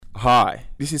Hi,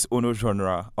 this is Uno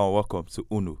Genre and welcome to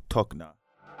Uno Talk Now.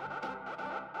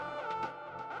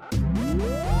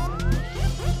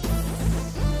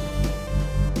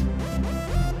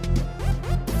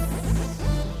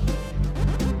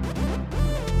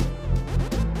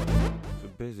 So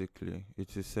basically,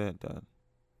 it is said that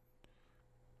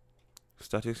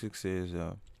statistics says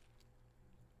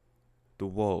the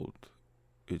world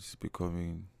is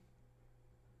becoming,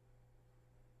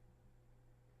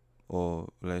 or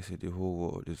let's say the whole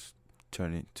world is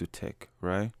turning to tech,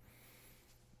 right?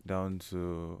 Down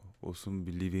to we'll soon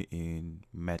be living in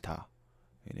a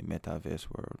metaverse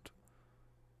world.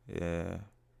 Yeah,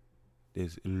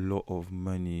 there's a lot of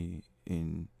money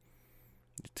in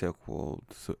the tech world.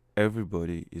 So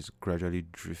everybody is gradually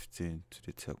drifting to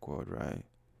the tech world, right?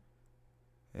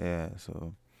 Yeah,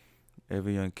 so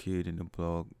every young kid in the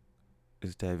blog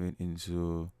is diving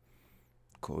into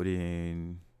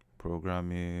coding,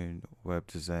 programming, web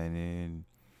designing,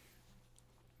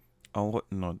 and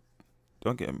whatnot.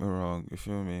 Don't get me wrong, you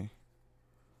feel me?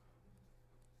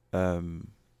 Um,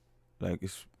 like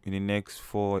it's in the next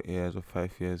 4 years or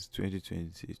 5 years,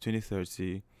 2020,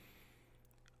 2030,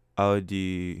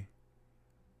 Audi,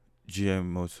 GM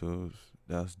Motors,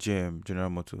 that's GM, General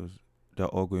Motors, they're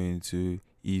all going to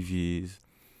EVs.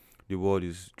 The world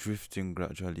is drifting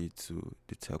gradually to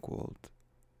the tech world,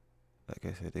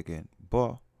 like I said again.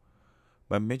 But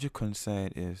my major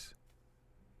concern is,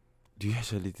 do you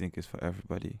actually think it's for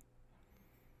everybody?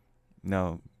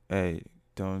 No, hey,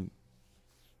 don't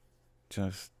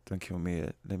don't kill me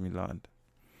yet. Let me land.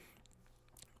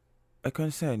 My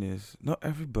concern is not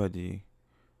everybody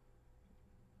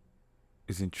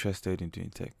is interested in doing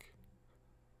tech,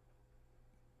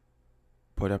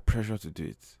 but they're pressure to do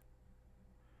it.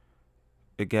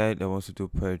 A guy that wants to do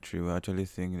poetry will actually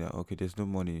think that okay, there's no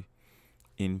money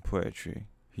in poetry.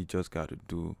 He just got to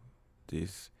do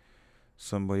this.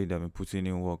 Somebody that been putting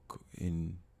in work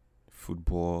in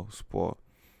football, sport,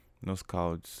 no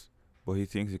scouts, but he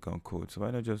thinks he can code. So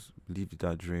why not just leave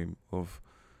that dream of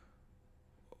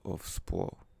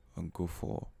sport and go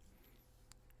for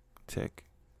tech?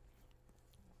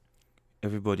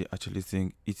 Everybody actually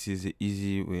think it is the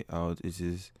easy way out. It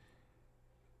is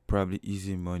probably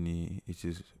easy money. It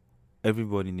is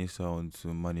everybody needs someone to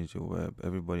manage a web.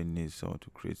 Everybody needs someone to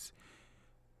create.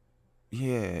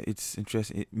 Yeah, it's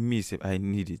interesting. Me, I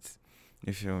need it.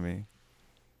 You feel me?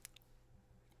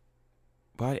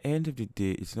 But at the end of the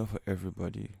day, it's not for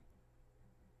everybody.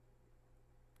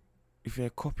 If you're a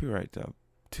copywriter,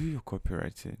 do your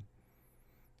copywriting.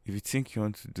 If you think you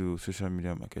want to do social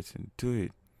media marketing, do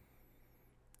it.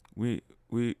 We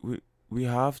we we we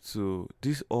have to.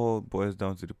 This all boils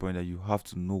down to the point that you have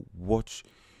to know what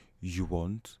you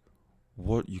want,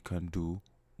 what you can do,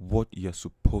 what you're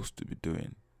supposed to be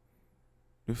doing.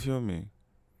 You feel me?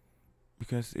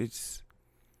 Because it's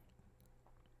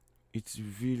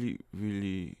really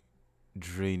really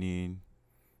draining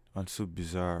and so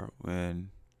bizarre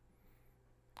when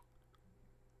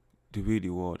the way the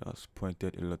world has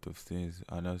pointed a lot of things,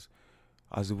 and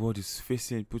as the world is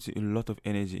facing putting a lot of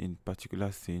energy in particular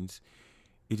things,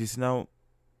 it is now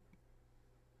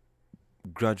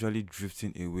gradually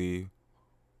drifting away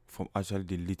from actually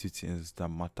the little things that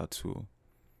matter to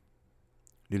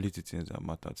the little things that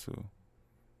matter to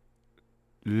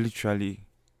literally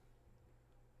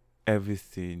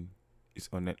everything is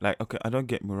on it. Like, okay, I don't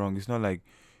get me wrong, it's not like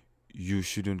you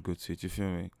shouldn't go to it, you feel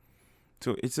me?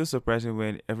 So it's so surprising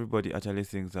when everybody actually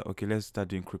thinks that okay, let's start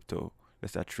doing crypto,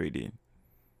 let's start trading.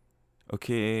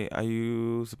 Okay, are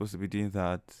you supposed to be doing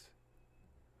that?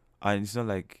 And it's not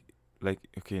like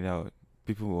okay, now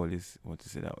people will always want to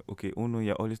say that okay, oh no,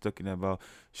 you're always talking about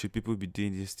should people be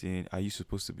doing this thing, are you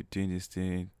supposed to be doing this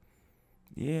thing?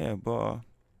 Yeah, but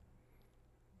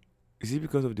is it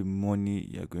because of the money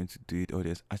you're going to do it, or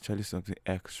there's actually something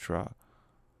extra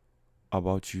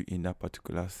about you in that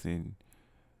particular thing?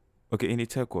 Okay, in the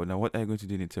tech world, now what are you going to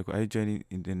do in the tech world? Are you joining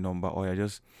in the number, or you're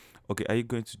just okay, are you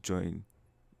going to join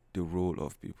the role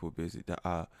of people basically that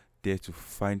are there to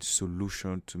find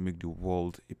solution to make the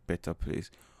world a better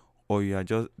place, or you are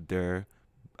just there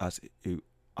as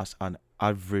as an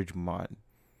average man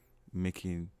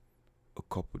making a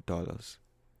couple dollars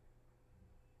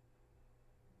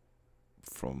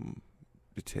from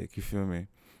the tech? You feel me?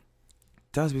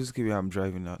 That's basically where I'm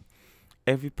driving at.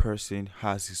 Every person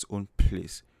has his own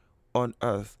place on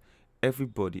earth.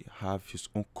 Everybody have his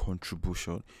own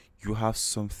contribution. You have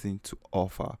something to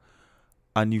offer,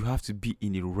 and you have to be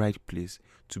in the right place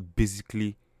to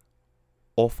basically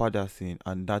offer that thing,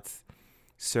 and that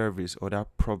service or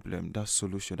that problem, that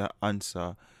solution, that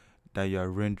answer that you are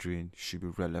rendering should be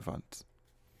relevant.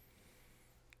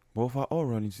 But if I all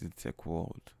run into the tech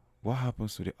world, what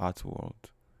happens to the art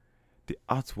world? The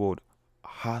art world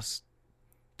has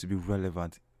to be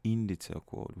relevant in the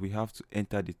tech world. We have to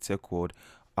enter the tech world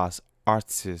as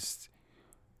artists,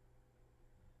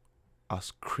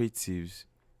 as creatives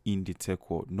in the tech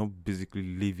world, not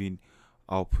basically leaving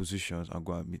our positions and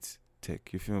go and meet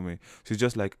tech. You feel me? So it's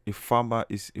just like a farmer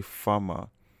is a farmer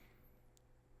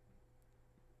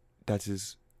that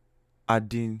is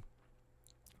adding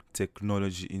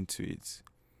technology into it.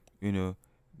 You know,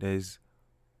 there's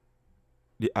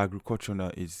the agriculture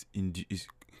now is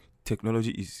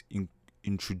technology is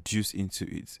introduced into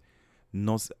it,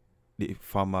 not the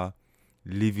farmer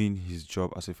leaving his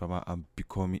job as a farmer and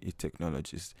becoming a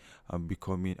technologist and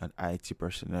becoming an IT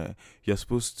personnel. You're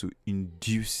supposed to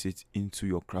induce it into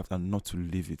your craft and not to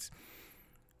leave it.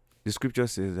 The scripture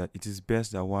says that it is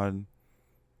best that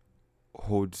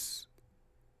holds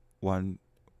one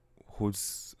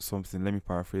holds something. Let me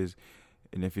paraphrase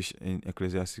in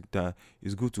Ecclesiastic, that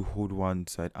it's good to hold one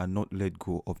side and not let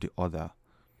go of the other.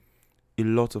 A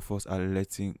lot of us are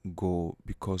letting go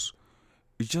because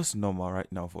it's just normal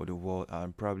right now for the world,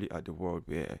 and probably at the world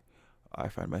where I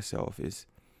find myself is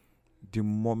the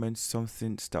moment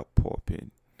something start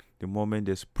popping, the moment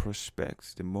there's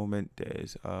prospects, the moment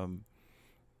there's a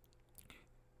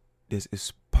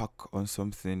spark on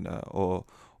something or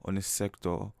on a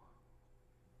sector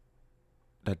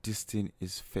that this thing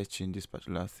is fetching this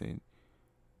particular thing,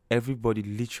 everybody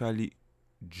literally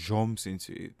jumps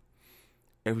into it.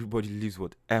 Everybody leaves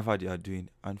whatever they are doing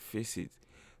and face it.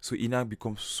 So it now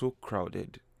becomes so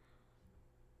crowded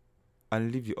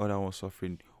and leave the other one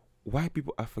suffering. Why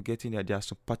people are forgetting that there are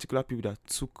some particular people that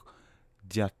took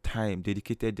their time,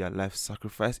 dedicated their life,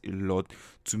 sacrificed a lot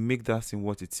to make that thing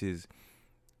what it is.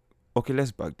 Okay,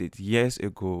 let's backdate. Years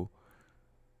ago,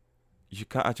 you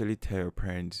can't actually tell your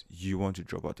parents you want to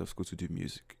drop out of school to do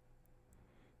music.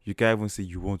 You can't even say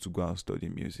you want to go and study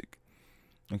music.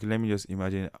 Okay, let me just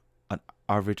imagine an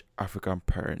average African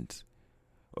parent.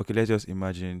 Okay, let's just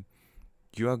imagine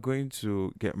you are going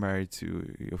to get married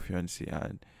to your fiancé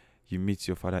and you meet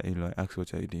your father-in-law and ask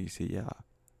what are you doing. You say, yeah,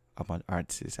 I'm an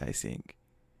artist, I sing.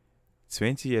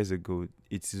 20 years ago,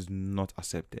 it is not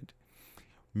accepted.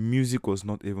 Music was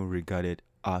not even regarded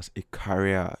as a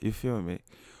career. You feel me?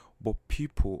 But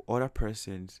people, other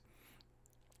persons,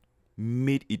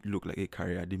 made it look like a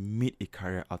career. They made a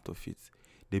career out of it.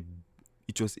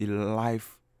 It was a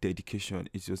life dedication.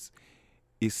 It's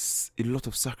a lot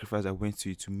of sacrifice that went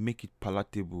to it to make it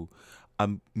palatable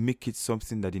and make it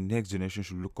something that the next generation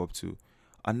should look up to.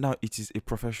 And now it is a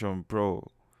profession, bro.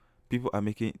 People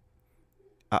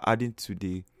are adding to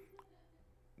the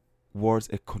world's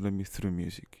economy through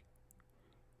music.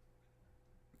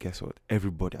 Guess what?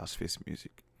 Everybody has faced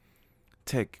music.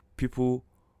 Tech, people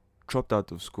dropped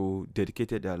out of school,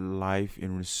 dedicated their life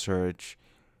in research,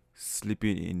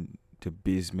 sleeping in the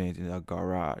basement, in a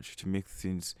garage to make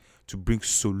things, to bring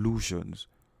solutions.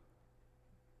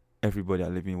 Everybody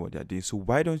are living what they're doing. So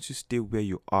why don't you stay where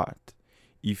you are?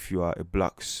 If you are a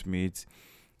blacksmith,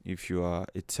 if you are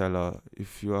a teller,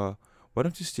 why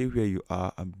don't you stay where you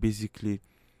are and basically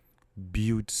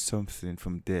build something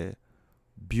from there?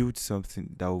 Build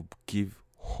something that will give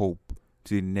hope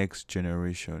to the next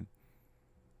generation,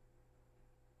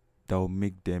 that will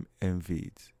make them envy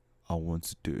it and want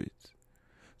to do it.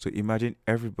 So imagine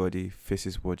everybody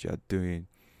faces what you're doing.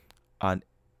 And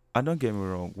don't get me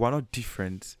wrong, we're not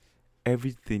different.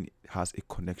 Everything has a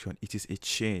connection. It is a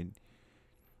chain.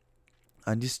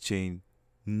 And this chain,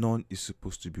 none is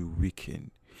supposed to be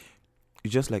weakened.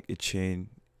 It's just like a chain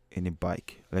in a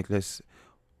bike. Like, let's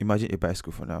imagine a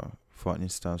bicycle for now, for an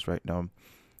instance, right now.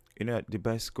 You know, the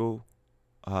bicycle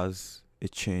has a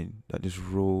chain that is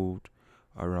rolled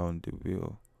around the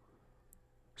wheel.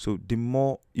 So the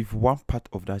more, if one part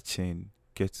of that chain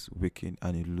gets weakened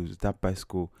and it loses, that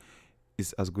bicycle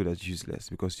is as good as useless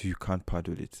because you can't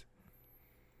paddle it.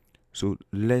 So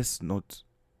let's not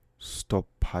stop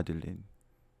paddling.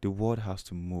 The world has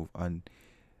to move and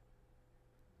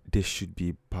there should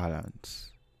be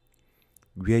balance.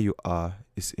 Where you are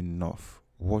is enough.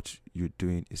 What you're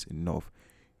doing is enough.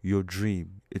 Your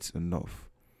dream, it's enough.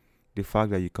 The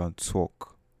fact that you can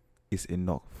talk is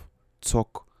enough.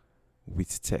 Talk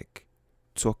with tech.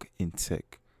 Talk in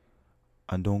tech.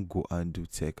 And don't go and do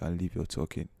tech and leave your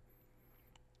talking.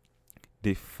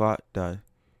 The fact that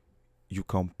you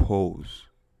can pose,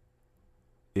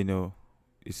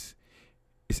 it's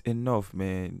enough,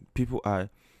 man. People are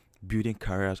building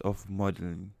careers off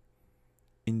modeling.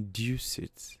 Induce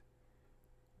it.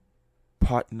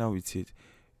 Partner with it.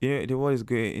 The world is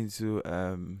going into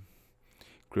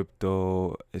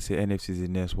crypto, say NFTs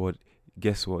in the next world.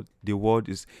 guess what? The world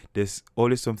is there's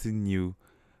always something new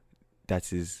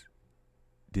that is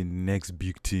the next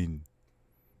big thing.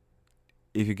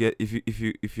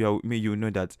 If you are with me, you know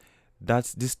that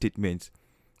that's this statement.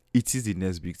 It is the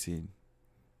next big thing.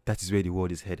 That is where the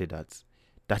world is headed at.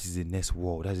 That is the next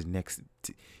world. That's the next.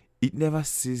 It never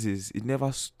ceases. It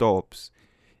never stops.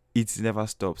 It never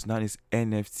stops. Now it's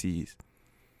NFTs.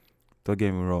 Don't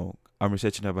get me wrong. I'm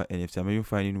researching about NFT. I'm even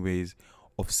finding ways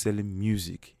of selling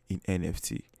music in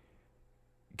NFT.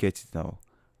 Get it now.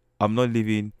 I'm not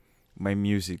living my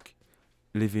music,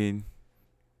 living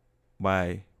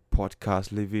my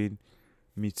podcast, living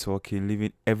me talking,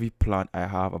 living every plan I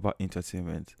have about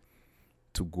entertainment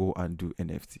to go and do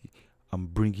NFT. I'm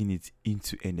bringing it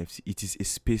into NFT. It is a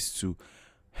space to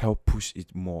help push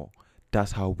it more.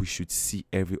 That's how we should see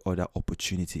every other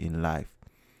opportunity in life,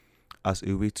 as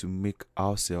a way to make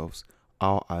ourselves,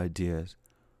 our ideas,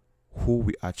 who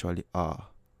we actually are,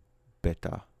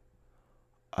 better,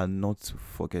 and not to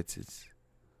forget it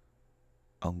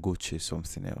and go chase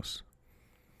something else.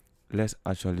 Let's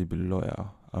actually be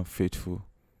loyal and faithful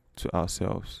to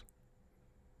ourselves.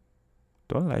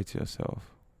 Don't lie to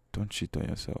yourself. Don't cheat on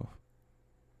yourself.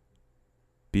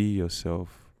 Be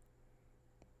yourself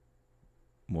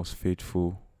most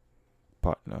faithful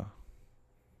partner.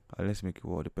 And let's make the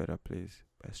world a better place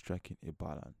by striking a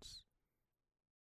balance.